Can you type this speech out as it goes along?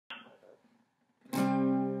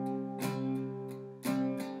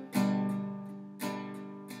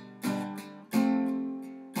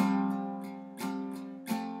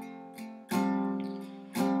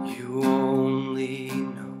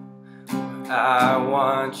I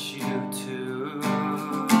want you to.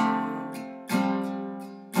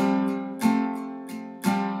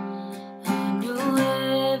 I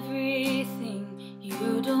know everything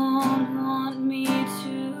you don't want me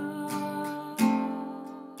to.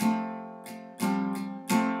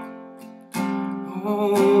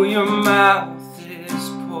 Oh, your mouth is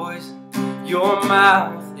poison, your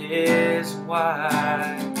mouth is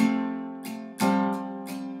wide.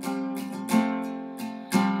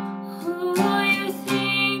 Oh, you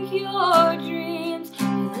think your dreams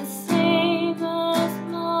are the same as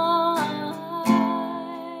mine.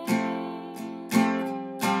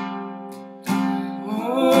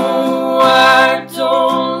 Oh, I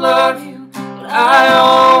don't love you, but I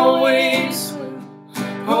always will.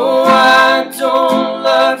 Oh, I don't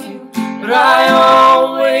love you, but I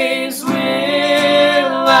always will.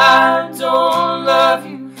 I don't love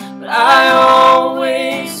you, but I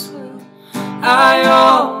always will. I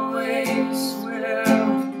always will.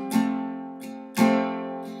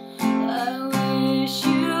 I wish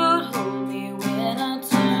you'd hold me when I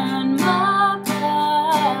turn my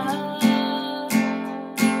back.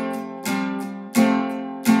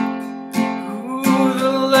 Ooh,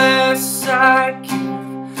 the less I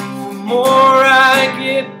give, the more I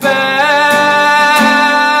get back.